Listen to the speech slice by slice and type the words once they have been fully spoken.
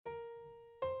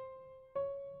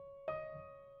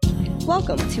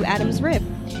Welcome to Adam's Rib.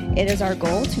 It is our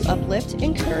goal to uplift,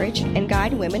 encourage, and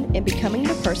guide women in becoming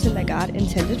the person that God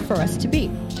intended for us to be.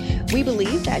 We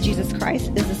believe that Jesus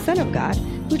Christ is the Son of God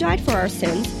who died for our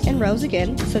sins and rose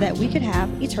again so that we could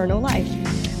have eternal life.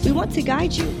 We want to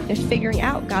guide you in figuring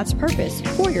out God's purpose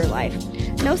for your life.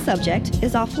 No subject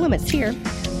is off limits here.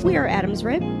 We are Adam's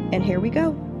Rib, and here we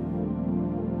go.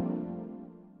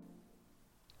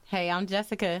 Hey, I'm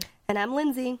Jessica. And I'm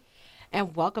Lindsay.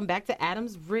 And welcome back to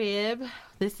Adam's Rib.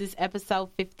 This is episode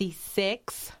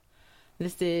 56.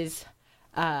 This is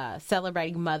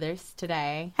celebrating mothers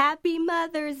today. Happy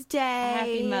Mother's Day.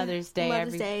 Happy Mother's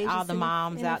Day. All the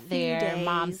moms out there,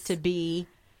 moms to be.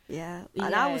 Yeah.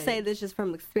 And I will say this just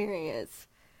from experience.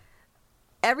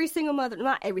 Every single mother,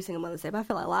 not every single Mother's Day, but I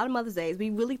feel like a lot of Mother's Days, we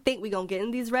really think we're going to get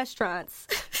in these restaurants.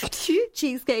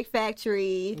 Cheesecake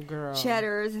Factory, Girl.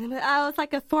 Cheddar's, and it's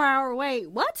like a 4-hour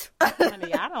wait. What?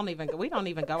 Honey, we don't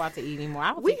even go out to eat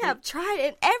anymore. We have tried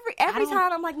it. Every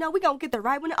time I'm like, no, we're going to get the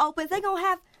right when it opens. They're going to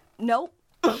have, nope.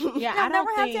 Yeah, I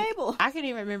don't have think, table. I can't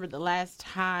even remember the last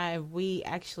time we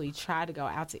actually tried to go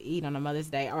out to eat on a Mother's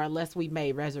Day, or unless we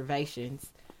made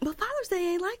reservations. But Father's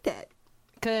Day ain't like that.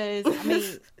 Because, I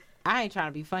mean, I ain't trying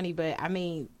to be funny, but, I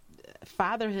mean,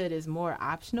 fatherhood is more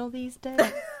optional these days.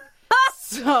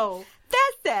 So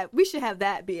that's sad. We should have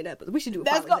that be an episode. We should do a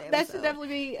Father's Day episode. That should definitely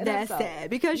be an That's episode. sad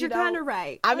because you're kind of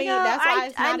right. I mean, that's why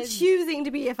it's not I'm choosing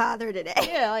to be a father today.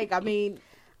 Yeah, like, I mean,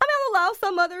 I'll allow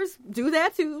some mothers do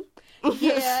that too.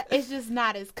 Yeah, it's just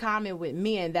not as common with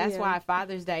men. That's why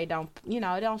Father's Day don't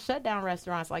shut down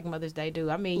restaurants like Mother's Day do.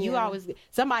 I mean,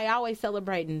 somebody always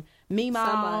celebrating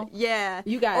Meemaw. Yeah.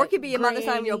 You got, or it could be a mother's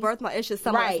time, your birth mom. It's just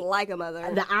somebody that's like a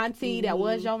mother. The auntie that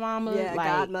was your mama. Yeah, like,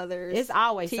 godmothers. It's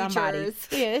always teachers. Somebody.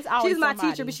 Yeah, it's always She was my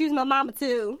somebody. teacher, but she was my mama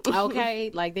too.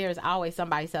 Okay, like there's always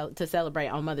somebody to celebrate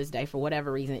on Mother's Day for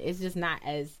whatever reason. It's just not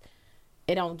as,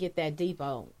 it don't get that deep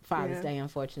on Father's Day,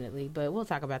 unfortunately. But we'll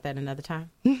talk about that another time.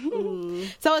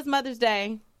 So it's Mother's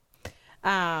Day.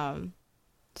 Shout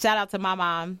out to my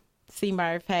mom, C.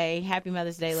 Murph. Hey, happy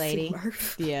Mother's Day, lady. C.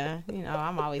 Murph. Yeah,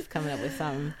 I'm always coming up with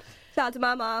something. Shout out to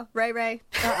my mom, Ray.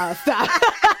 Stop.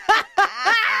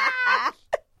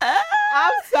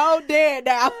 I'm so dead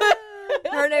now.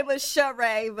 Her name was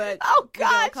Sheree, but oh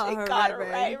God, call she her called her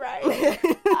Ray.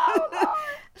 Oh,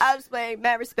 I was playing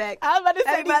mad respect. I was about to say,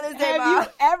 Happy Mother's Day, have Mom. you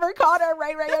ever called her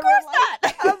Ray? Of course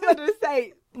not. I was about to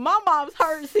say, my mom's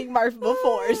heard C. Murph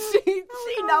before. She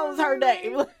knows her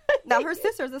name. Now her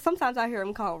sisters, sometimes I hear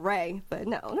them called Ray, but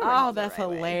no. Oh, that's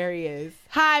hilarious.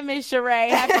 Hi, Miss Sheree.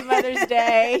 Happy Mother's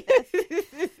Day.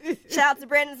 Shout out to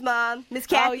Brandon's mom, Miss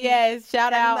Kathy. Oh yes,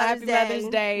 shout out Happy Mother's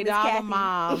Day to all the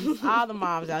moms, all the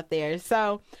moms out there.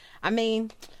 So, I mean,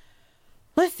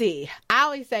 let's see. I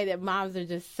always say that moms are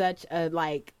just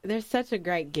they're such a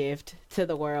great gift to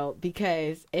the world,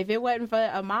 because if it wasn't for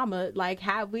a mama, like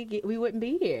we wouldn't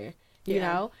be here. You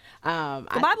know,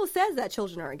 the Bible says that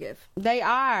children are a gift. They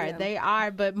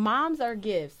are, but moms are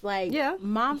gifts. Like,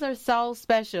 moms are so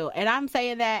special, and I'm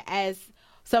saying that as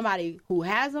somebody who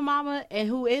has a mama and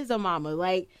who is a mama.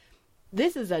 Like,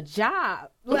 this is a job.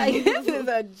 Like, this is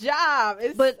a job.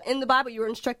 But in the Bible, you were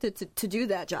instructed to do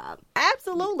that job.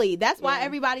 Absolutely. That's why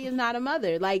everybody is not a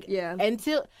mother. Like, and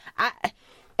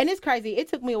it's crazy. It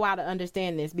took me a while to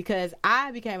understand this, because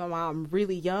I became a mom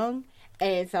really young.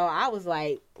 And so I was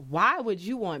like, why would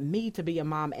you want me to be a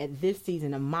mom at this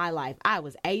season of my life? I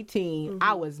was 18.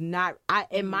 I was not,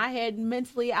 in my head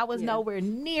mentally, I was nowhere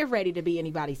near ready to be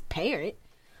anybody's parent.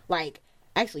 Like,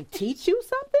 actually teach you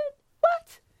something?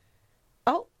 What?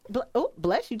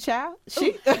 Bless you, child.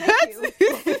 Thank you.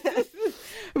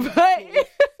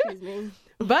 Excuse me.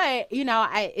 But,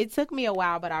 it took me a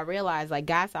while, but I realized, like,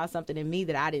 God saw something in me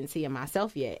that I didn't see in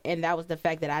myself yet. And that was the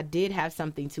fact that I did have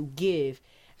something to give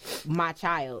my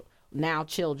child, now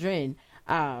children.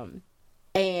 And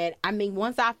I mean,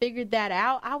 once I figured that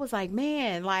out, I was like,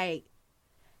 man, like,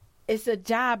 it's a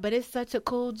job, but it's such a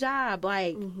cool job.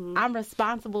 Like, I'm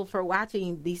responsible for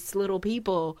watching these little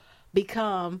people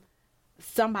become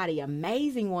somebody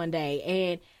amazing one day.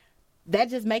 And that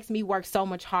just makes me work so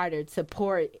much harder to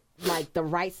pour, like, the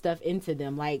right stuff into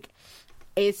them. Like,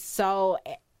 it's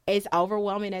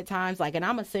overwhelming at times. Like, and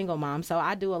I'm a single mom, so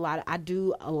I do a lot of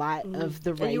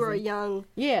the raising. And you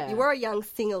were a young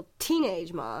single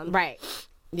teenage mom, right?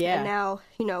 Yeah. And now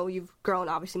you've grown,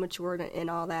 obviously matured and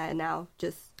all that, and now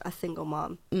just a single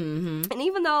mom. And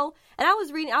even though, and I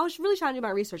was really trying to do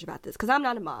my research about this, because I'm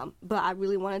not a mom, but I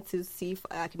really wanted to see if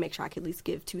I could make sure I could at least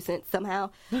give 2 cents somehow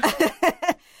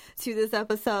to this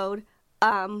episode.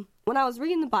 When I was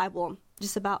reading the Bible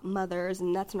just about mothers,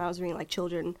 and that's when I was reading, like,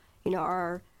 children,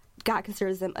 God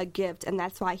considers them a gift, and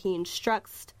that's why he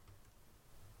instructs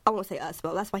I won't say us,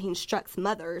 but that's why he instructs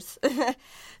mothers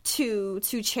to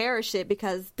cherish it,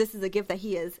 because this is a gift that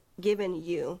he has given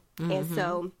you. And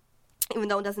so even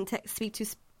though it doesn't speak to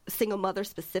single mothers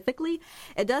specifically,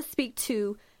 it does speak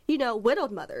to,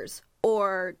 widowed mothers,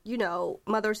 or,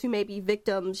 mothers who may be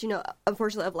victims,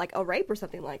 unfortunately, of like a rape or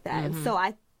something like that. And so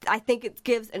I think it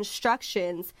gives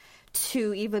instructions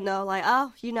to, even though like,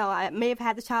 I may have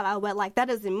had the child out of wedlock, that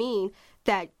doesn't mean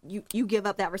that you give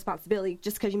up that responsibility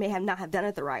just because you may not have done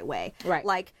it the right way. Right.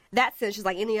 Like that sin is just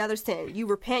like any other sin. You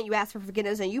repent, you ask for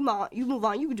forgiveness, and you move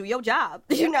on. You can do your job.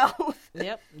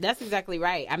 Yep, that's exactly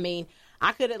right. I mean,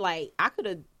 I could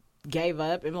have gave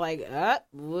up and like,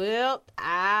 well,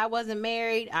 I wasn't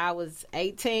married. I was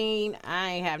 18. I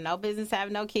ain't have no business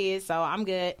having no kids, so I'm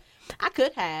good. I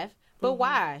could have, but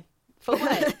why? For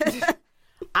what?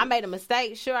 I made a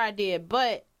mistake. Sure, I did,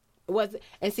 but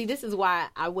and see, this is why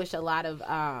I wish a lot of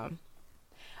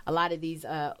these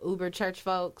Uber church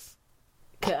folks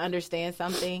could understand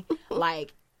something.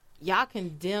 Like, y'all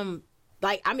condemn,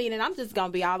 like, I mean, and I'm just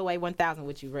gonna be all the way 1,000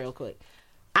 with you real quick.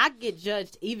 I get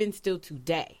judged even still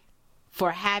today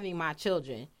for having my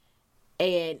children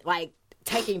and like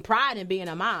taking pride in being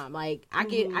a mom. Like I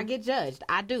get judged.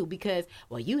 I do, because,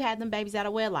 well, you had them babies out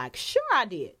of wedlock. Sure, I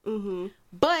did.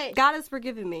 But God has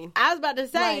forgiven me. I was about to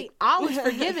say, all is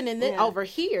forgiven in this over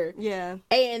here. Yeah.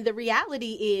 And the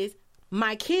reality is,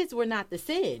 my kids were not the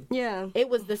sin. Yeah. It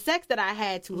was the sex that I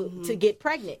had to get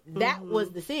pregnant. That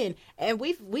was the sin. And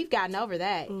we've gotten over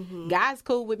that. God's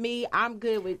cool with me. I'm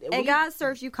good with And God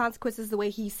serves you consequences the way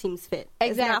he seems fit. Exactly.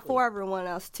 It's not for everyone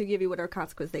else to give you whatever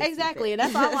consequence they see Exactly. fit.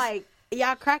 And that's all like,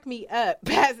 y'all crack me up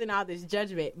passing all this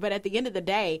judgment. But at the end of the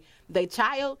day, the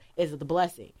child is the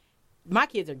blessing. My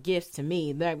kids are gifts to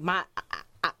me. They're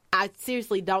I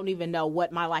seriously don't even know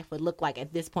what my life would look like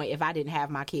at this point if I didn't have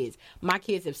my kids. My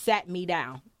kids have sat me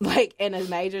down, like, in a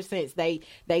major sense. They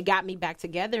got me back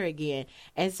together again.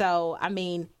 And so, I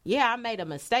mean, yeah, I made a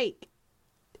mistake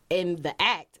in the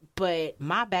act, but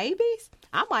my babies,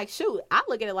 I'm like, shoot, I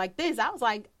look at it like this. I was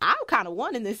like, I'm kind of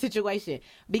won in this situation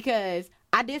because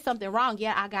I did something wrong.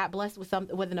 Yeah, I got blessed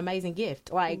with an amazing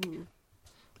gift. Like,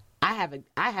 I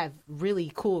have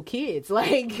really cool kids.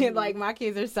 Like, like my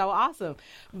kids are so awesome.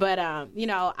 But, I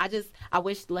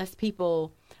wish less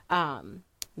people, I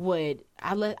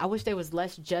wish there was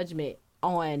less judgment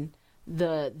on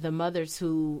the mothers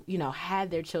who, had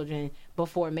their children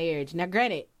before marriage. Now,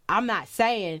 granted, I'm not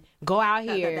saying go out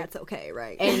here. That's okay,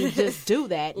 right? And just do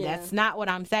that. Yeah. That's not what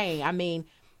I'm saying. I mean,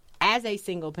 as a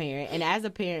single parent and as a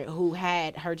parent who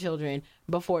had her children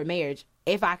before marriage,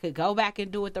 if I could go back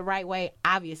and do it the right way,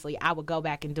 obviously I would go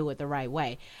back and do it the right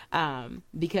way,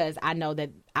 because I know that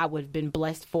I would have been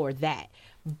blessed for that.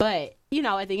 But,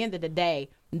 at the end of the day,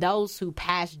 those who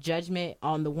pass judgment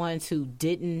on the ones who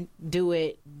didn't do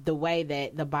it the way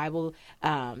that the Bible,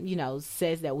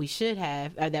 says that we should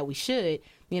have, or that we should,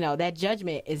 that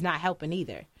judgment is not helping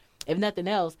either. If nothing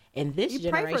else, in this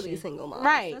generation, pray for these single moms.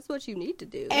 Right? That's what you need to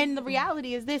do. And the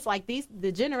reality is this: like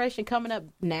the generation coming up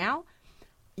now,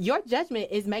 your judgment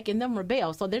is making them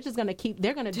rebel. So they're just going to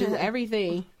they're going to do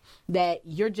everything that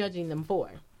you're judging them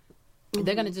for.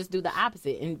 They're going to just do the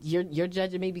opposite. And you're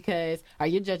judging me or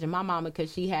you're judging my mama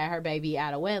because she had her baby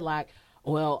out of wedlock.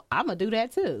 Well, I'm going to do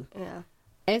that too. Yeah.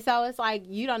 And so it's like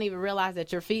you don't even realize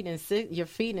that you're feeding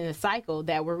a cycle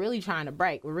that we're really trying to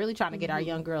break. We're really trying to get our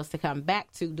young girls to come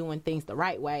back to doing things the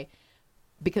right way,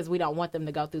 because we don't want them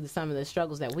to go through some of the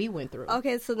struggles that we went through.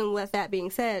 Okay, so then with that being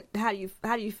said, how do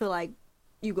you feel like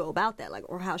you go about that? Like,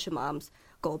 or how should moms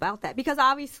go about that? Because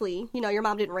obviously, your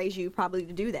mom didn't raise you probably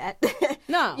to do that.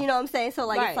 No. You know what I'm saying? So,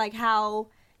 like, Right. It's like how,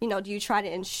 do you try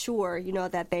to ensure,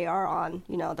 that they are on,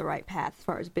 the right path as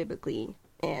far as biblically,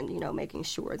 and, making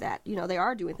sure that, they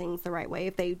are doing things the right way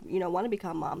if they, want to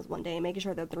become moms one day, and making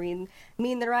sure that they're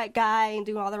meeting the right guy and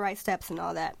doing all the right steps and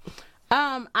all that.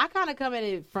 I kind of come at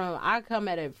it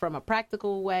from a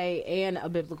practical way and a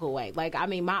biblical way. Like, I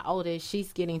mean, my oldest, she's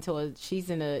at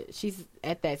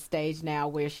that stage now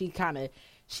where she's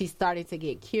starting to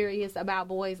get curious about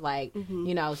boys. Like,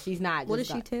 she's not. What is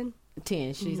she, 10?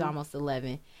 10. She's almost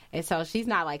 11. And so she's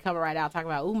not like coming right out talking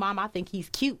about, "Ooh, mom, I think he's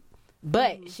cute."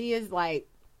 But she is like,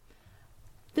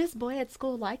 "This boy at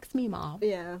school likes me, mom."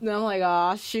 Yeah. And I'm like,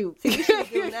 "Oh, shoot." You should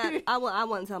be doing that. I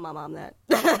wouldn't tell my mom that.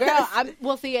 Girl,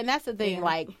 see, and that's the thing, Yeah.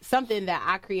 like, something that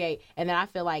I create and that I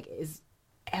feel like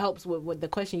helps with the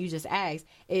question you just asked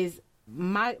is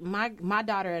my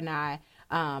daughter and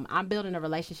I'm building a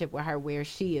relationship with her where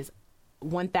she is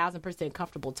 1000%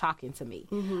 comfortable talking to me.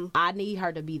 I need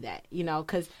her to be that, you know,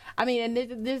 because I mean,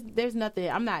 and there's nothing,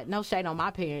 no shade on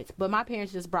my parents, but my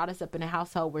parents just brought us up in a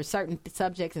household where certain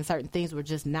subjects and certain things were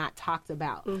just not talked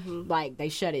about. Like, they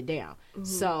shut it down.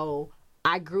 So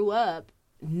I grew up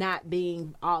not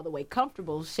being all the way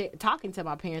comfortable talking to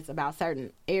my parents about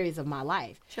certain areas of my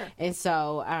life. Sure. And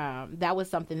so that was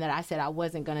something that I said I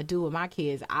wasn't going to do with my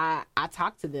kids. I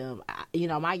talked to them. You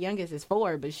know, my youngest is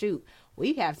 4, but shoot,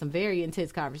 we have some very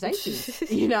intense conversations,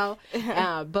 you know.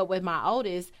 But with my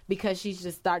oldest, because she's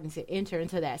just starting to enter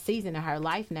into that season of her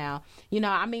life now, you know,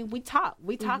 I mean, we talk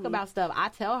about stuff. I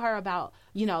tell her about,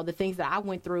 you know, the things that I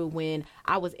went through when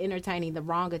I was entertaining the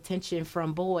wrong attention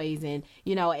from boys, and,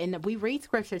 you know, and we read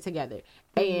scripture together.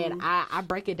 And I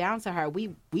break it down to her.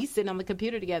 We sit on the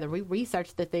computer together. We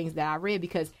research the things that I read,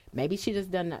 because maybe she just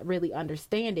doesn't really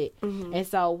understand it. And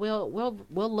so we'll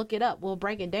look it up. We'll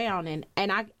break it down, and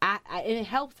it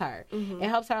helps her. It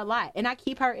helps her a lot. And I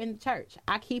keep her in church.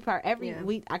 I keep her every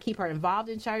week. I keep her involved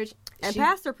in church. And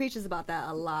Pastor preaches about that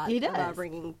a lot. He does. About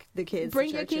bringing the kids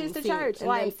Bring to church. your kids to church. And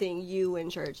like, seeing you in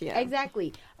church, yeah.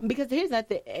 Exactly. Because here's the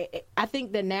thing. I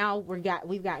think that now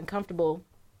we've gotten comfortable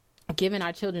giving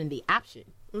our children the option.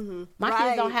 My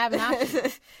kids don't have an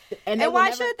option. And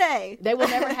why should they? They will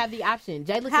never have the option.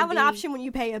 Jayla have an option when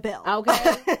you pay a bill.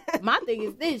 Okay. My thing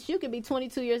is this. You can be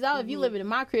 22 years old. If you live in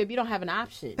my crib, you don't have an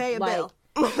option. Pay a bill.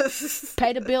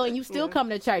 Pay the bill and you still come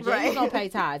to church. Right. You're going to pay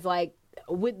tithes. Like,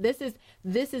 this is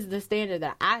the standard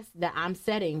that I'm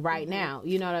setting right now.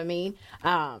 You know what I mean?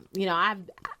 You know,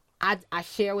 I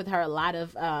share with her a lot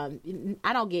of,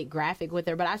 I don't get graphic with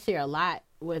her, but I share a lot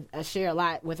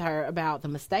with her about the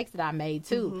mistakes that I made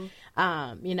too.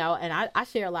 You know, and I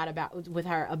share a lot with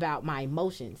her about my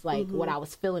emotions, like what I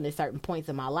was feeling at certain points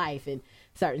in my life and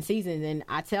certain seasons. And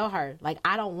I tell her, like,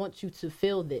 I don't want you to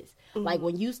feel this. Like,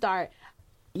 when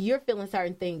you're feeling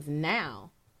certain things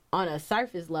now on a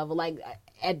surface level, like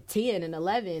at 10 and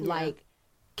 11, like,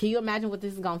 can you imagine what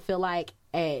this is going to feel like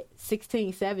at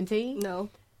 16, 17? No.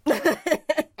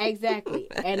 Exactly.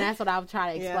 And that's what I was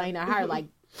trying to explain to her. Like,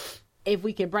 if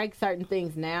we can break certain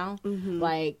things now,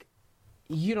 like,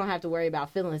 you don't have to worry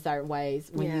about feeling certain ways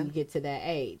when you get to that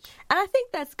age. And I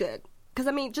think that's good. Because,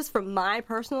 I mean, just from my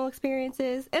personal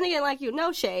experiences, and again, like you,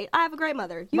 no shade, I have a great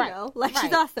mother, you know, like,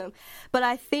 she's awesome. But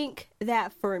I think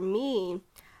that for me,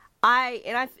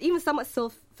 I even somewhat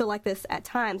still feel like this at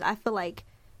times, I feel like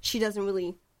she doesn't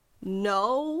really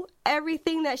know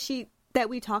everything that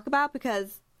we talk about,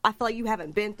 because I feel like you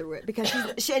haven't been through it, because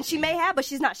she may have, but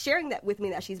she's not sharing that with me,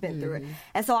 that she's been through it.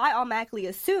 And so I automatically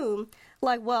assume,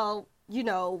 like, well, you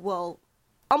know,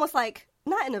 almost like,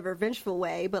 not in a revengeful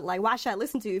way, but like, why should I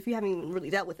listen to you if you haven't even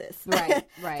really dealt with this? Right.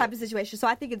 Type of situation. So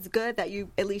I think it's good that you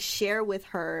at least share with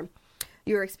her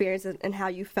your experience and how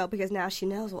you felt, because now she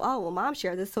knows, well, mom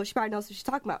shared this, so she probably knows what she's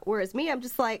talking about. Whereas me, I'm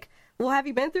just like, well, have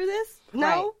you been through this? No.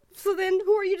 Right. So then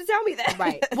who are you to tell me that?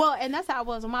 Right. Well, and that's how I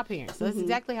was with my parents. So that's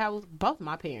exactly how I was with both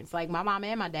my parents. Like, my mom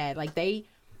and my dad. Like,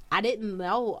 I didn't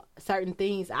know certain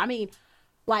things. I mean,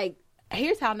 like,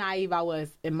 here's how naive I was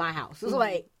in my house. It was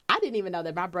like, I didn't even know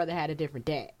that my brother had a different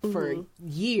dad for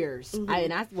years.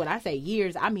 When I say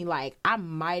years, I mean, like, I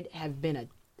might have been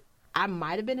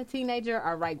a teenager,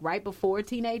 or like right before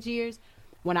teenage years,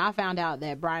 when I found out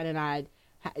that Brian and I,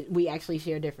 we actually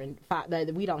share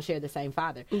we don't share the same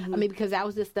father. I mean, because that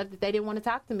was just stuff that they didn't want to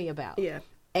talk to me about. Yeah.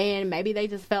 And maybe they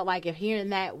just felt like if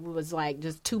hearing that was like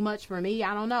just too much for me,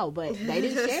 I don't know. But they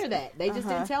didn't share that. They just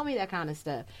didn't tell me that kind of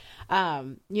stuff.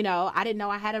 You know, I didn't know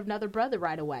I had another brother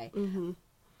right away.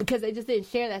 Because they just didn't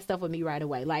share that stuff with me right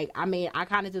away. Like, I mean, I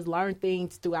kind of just learned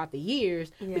things throughout the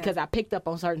years because I picked up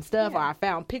on certain stuff, or I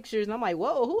found pictures, and I'm like,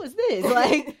 whoa, who is this?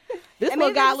 Like, this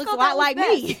little guy looks a lot like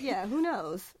me. Yeah, who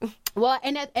knows? Well,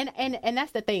 and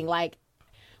that's the thing. Like,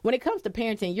 when it comes to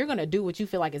parenting, you're going to do what you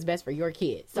feel like is best for your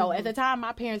kids. So at the time,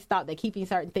 my parents thought that keeping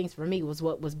certain things for me was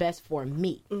what was best for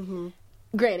me.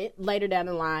 Granted, later down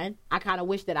the line, I kind of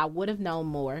wish that I would have known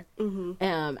more.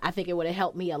 I think it would have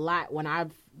helped me a lot when I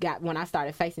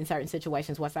started facing certain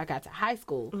situations once I got to high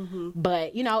school.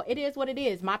 But, you know, it is what it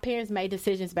is. My parents made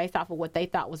decisions based off of what they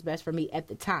thought was best for me at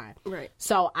the time. Right.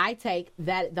 So I take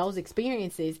those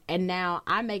experiences, and now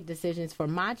I make decisions for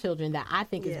my children that I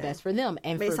think is best for them.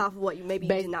 And based off of what you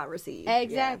did not receive.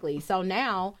 Exactly. Yeah. So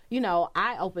now, you know,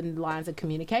 I open lines of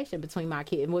communication between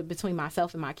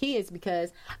myself and my kids,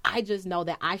 because I just know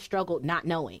that I struggled not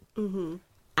knowing.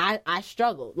 I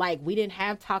struggled. Like, we didn't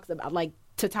have talks about, like,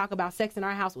 to talk about sex in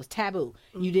our house was taboo.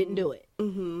 You didn't do it.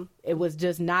 It was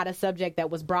just not a subject that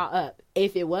was brought up.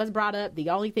 If it was brought up, the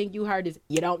only thing you heard is,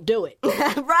 you don't do it.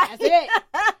 Right. That's it.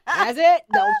 That's it.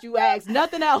 Don't you ask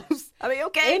nothing else. I mean,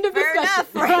 okay, End of fair discussion.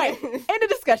 enough, right? End of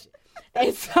discussion.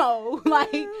 And so,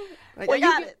 like when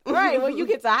you get, when you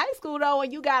get to high school, though,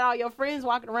 and you got all your friends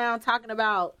walking around talking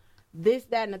about this,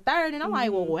 that, and the third, and I'm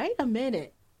like, well, wait a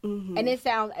minute. And it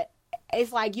sounds,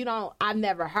 it's like, I've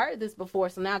never heard this before,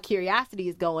 so now curiosity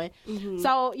is going.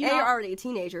 So, you're already a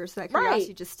teenager, so that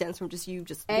curiosity just stems from you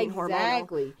being hormonal.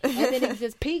 Exactly. And then it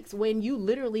just peaks when you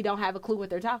literally don't have a clue what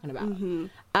they're talking about.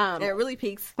 And it really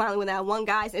peaks finally when that one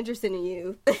guy's interested in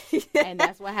you. And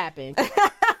that's what happened.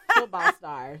 Football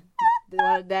star.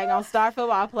 One of the daggone star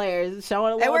football players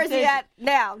showing a little And where's he at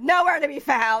now? Nowhere to be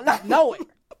found. Nowhere.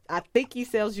 I think he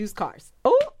sells used cars.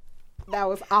 Oh, that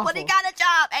was awful. But he got a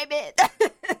job, amen.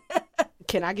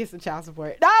 Can I get some child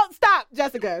support? No, stop,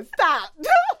 Jessica. Stop.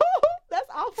 That's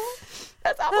awful.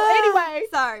 That's awful. Anyway.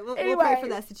 Sorry. We'll pray for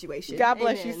that situation. God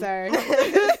bless you, sir.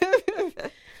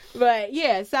 But,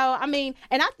 yeah, so, I mean,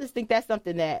 and I just think that's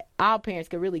something that all parents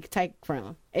could really take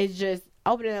from. It's just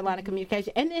opening a line of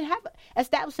communication and then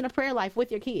establishing a prayer life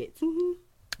with your kids.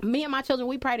 Me and my children,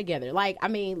 we pray together. Like, I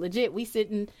mean, legit, we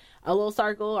sit in a little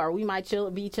circle, or we might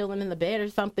be chilling in the bed or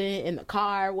something, in the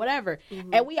car, whatever.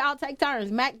 And we all take turns.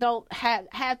 Mac don't have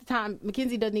half the time.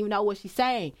 Mackenzie doesn't even know what she's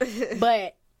saying.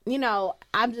 But,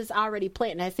 I'm just already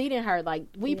planting that seed in her. Like,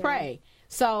 we pray.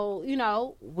 So,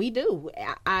 we do.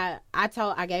 I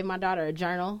gave my daughter a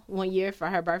journal one year for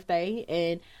her birthday.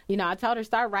 And, I told her,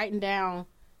 start writing down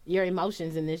your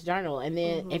emotions in this journal, and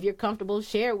then if you're comfortable,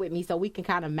 share it with me so we can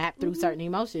kind of map through certain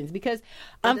emotions, because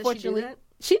unfortunately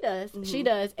she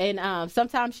does. And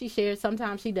sometimes she shares,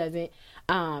 sometimes she doesn't.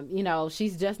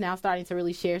 She's just now starting to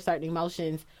really share certain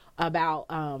emotions about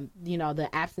the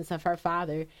absence of her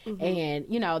father. And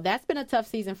that's been a tough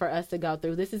season for us to go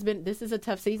through. This is a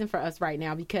tough season for us right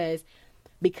now, because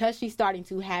she's starting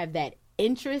to have that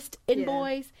interest in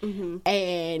boys,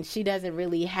 and she doesn't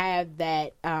really have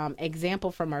that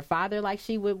example from her father like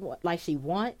she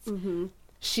wants.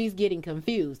 She's getting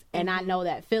confused, and I know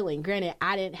that feeling. Granted,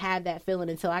 I didn't have that feeling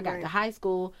until I got to high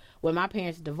school when my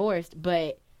parents divorced,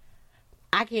 but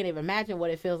I can't even imagine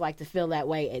what it feels like to feel that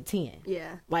way at 10.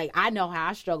 Like, I know how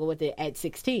I struggle with it at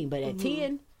 16, but at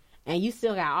 10, and you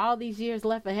still got all these years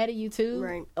left ahead of you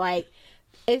too. Like,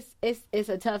 it's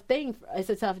a tough thing. It's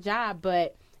a tough job,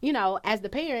 but as the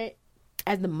parent,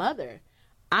 as the mother,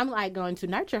 I'm like going to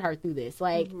nurture her through this.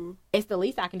 Like, it's the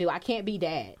least I can do. I can't be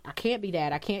dad. I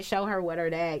can't show her what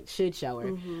her dad should show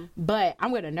her. But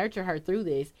I'm going to nurture her through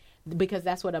this, because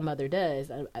that's what a mother does.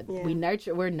 We're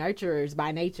nurturers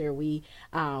by nature. We're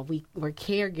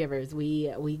caregivers.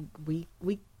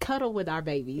 We cuddle with our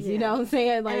babies. You know what I'm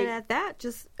saying? Like, and at that,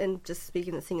 just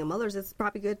speaking of single mothers, it's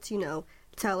probably good to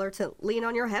tell her to lean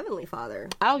on your heavenly Father.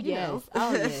 Oh yes.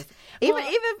 Even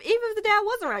if the dad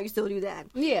wasn't around, you still do that.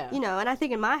 Yeah. And I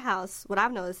think in my house, what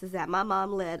I've noticed is that my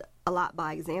mom led a lot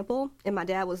by example, and my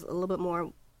dad was a little bit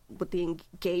more with the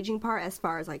engaging part, as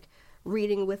far as like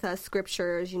reading with us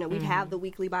scriptures. We'd have the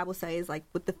weekly Bible studies, like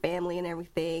with the family and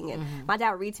everything. And my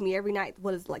dad would read to me every night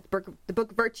what is like the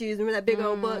book of Virtues. Remember that big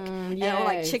old book? Yes. Or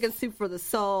like Chicken Soup for the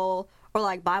Soul, or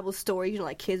like Bible stories,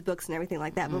 like kids books and everything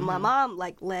like that. But my mom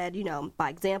like led, by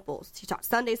examples. She taught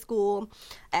Sunday school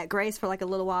at Grace for like a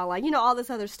little while, like, all this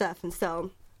other stuff. And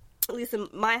so, at least in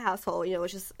my household,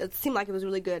 it seemed like it was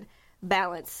really good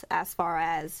balance as far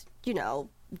as,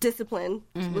 discipline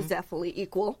was definitely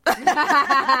equal. And,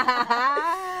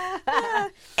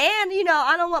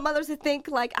 I don't want mothers to think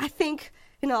like, I think,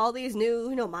 all these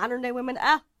new, modern day women,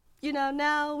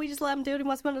 no, we just let them do what he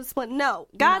wants them to discipline. No,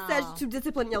 God says to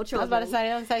discipline your children. I was about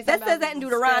to say that says that in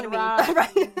Deuteronomy.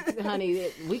 Right. Honey,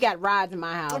 we got rods in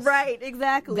my house. Right,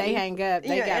 exactly. They hang up.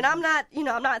 And I'm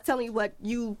not telling you what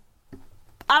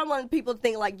I don't want people to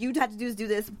think like you have to do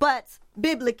this, but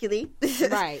biblically,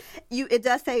 right? It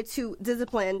does say to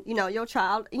discipline, your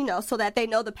child, so that they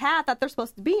know the path that they're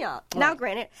supposed to be on. Right. Now,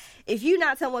 granted, if you're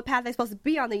not telling what path they're supposed to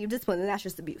be on, then you discipline, and that's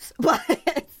just abuse. But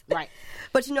right.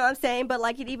 But you know what I'm saying? But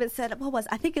like it even said,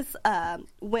 I think it's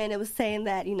when it was saying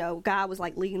that God was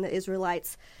like leading the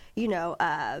Israelites,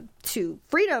 to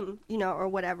freedom, or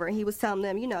whatever. And he was telling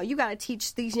them, you got to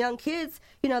teach these young kids,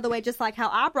 the way, just like how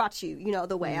I brought you,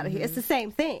 the way out of here. It's the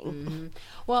same thing.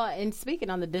 Well, and speaking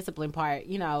on the discipline part,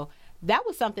 that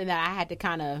was something that I had to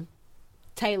kind of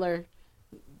tailor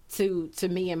to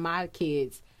me and my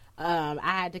kids. I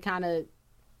had to kind of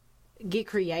get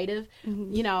creative.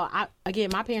 My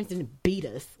parents didn't beat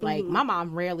us. Like, my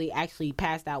mom rarely actually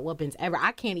passed out whoopings ever.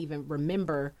 I can't even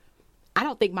remember I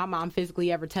don't think my mom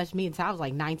physically ever touched me until I was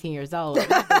like 19 years old.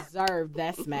 And I deserved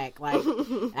that smack. Like,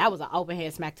 that was an open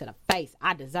hand smack to the face.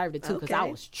 I deserved it too because I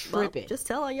was tripping. Well, just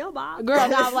telling your mom. Girl,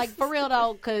 no, like, for real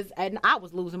though, and I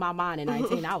was losing my mind at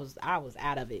 19. I was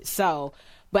out of it. So,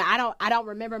 but I don't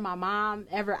remember my mom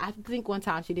ever. I think one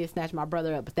time she did snatch my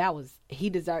brother up, but that was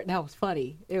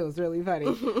funny. It was really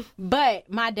funny. But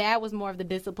my dad was more of the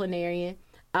disciplinarian.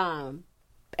 And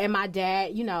my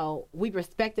dad, you know, we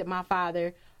respected my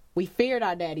father. We feared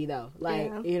our daddy though.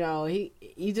 Like, you know, he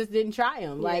just didn't try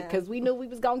him. Like, cause we knew we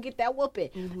was gonna get that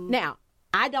whooping. Now,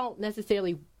 I don't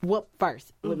necessarily whoop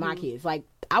first with my kids. Like,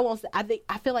 I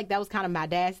feel like that was kind of my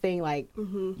dad's thing. Like,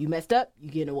 you messed up,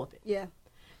 you getting a whooping. Yeah.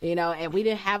 You know, and we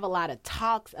didn't have a lot of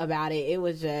talks about it. It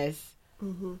was just,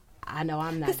 I know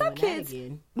I'm not doing some that kids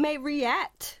again. may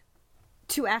react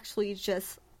to actually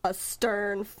just a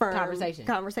stern, firm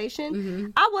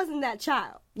conversation. I wasn't that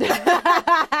child. So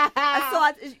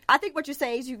I think what you're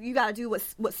saying is you got to do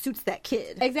what suits that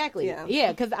kid. Exactly.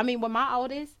 Yeah. Because I mean, with my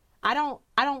oldest, I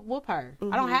don't whoop her.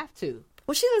 I don't have to.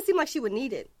 Well, she doesn't seem like she would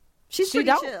need it. She's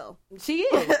pretty chill. She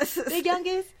is. The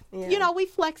youngest, you know, we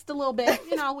flexed a little bit.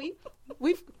 You know,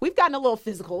 we've gotten a little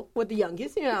physical with the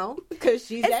youngest. You know,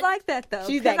 because it's like that though.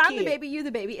 She's that I'm kid. the baby, you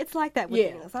the baby. It's like that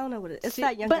with us. I don't know what it is. It's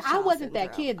that youngest. But I wasn't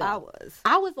that kid though.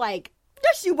 I was like.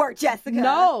 Yes, you were, Jessica.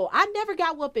 No, I never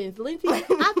got whoopings, Lindsay.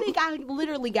 I think I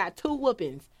literally got 2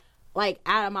 whoopings, like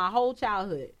out of my whole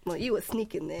childhood. Well, you were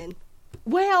sneaking then.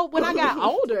 Well, when I got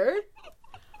older,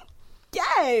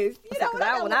 yes. You know,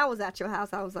 when I was at your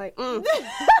house, I was like, ain't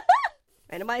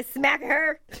nobody smacking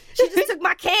her. She just took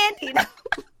my candy.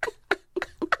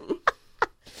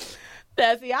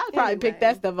 See, I probably picked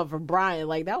that stuff up from Brian.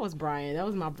 Like, that was Brian. That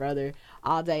was my brother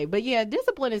all day. But yeah,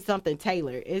 discipline is something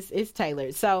tailored. It's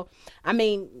tailored. So, I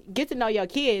mean, get to know your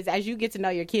kids. As you get to know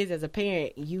your kids as a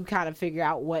parent, you kind of figure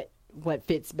out what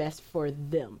fits best for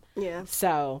them. Yeah.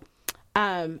 So,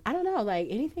 I don't know. Like,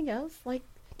 anything else? Like,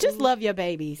 just love your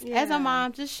babies. Yeah. As a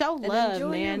mom, just show love,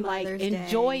 man. Like,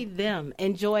 enjoy them.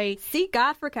 Seek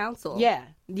God for counsel. Yeah.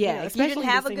 Yeah. You know, if you didn't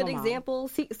have a good example,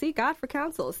 seek God for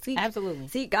counsel. Absolutely.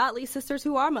 Seek godly sisters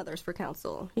who are mothers for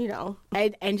counsel, you know.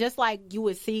 And just like you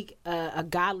would seek a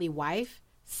godly wife,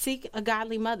 seek a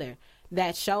godly mother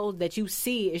that shows that you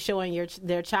see is showing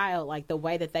their child like the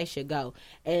way that they should go.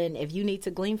 And if you need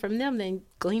to glean from them, then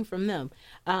glean from them.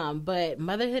 But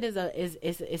motherhood is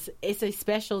a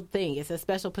special thing. It's a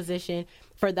special position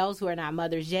for those who are not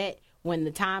mothers yet. When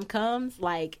the time comes,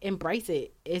 like, embrace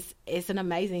it. It's an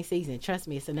amazing season. Trust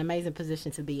me, it's an amazing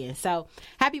position to be in. So,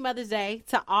 happy Mother's Day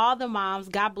to all the moms.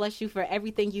 God bless you for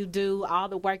everything you do, all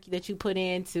the work that you put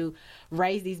in to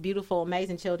raise these beautiful,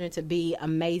 amazing children to be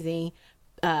amazing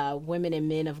women and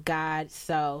men of God.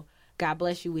 So, God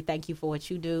bless you. We thank you for what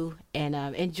you do. And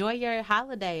enjoy your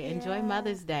holiday. Yeah. Enjoy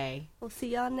Mother's Day. We'll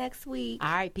see y'all next week.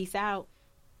 All right. Peace out.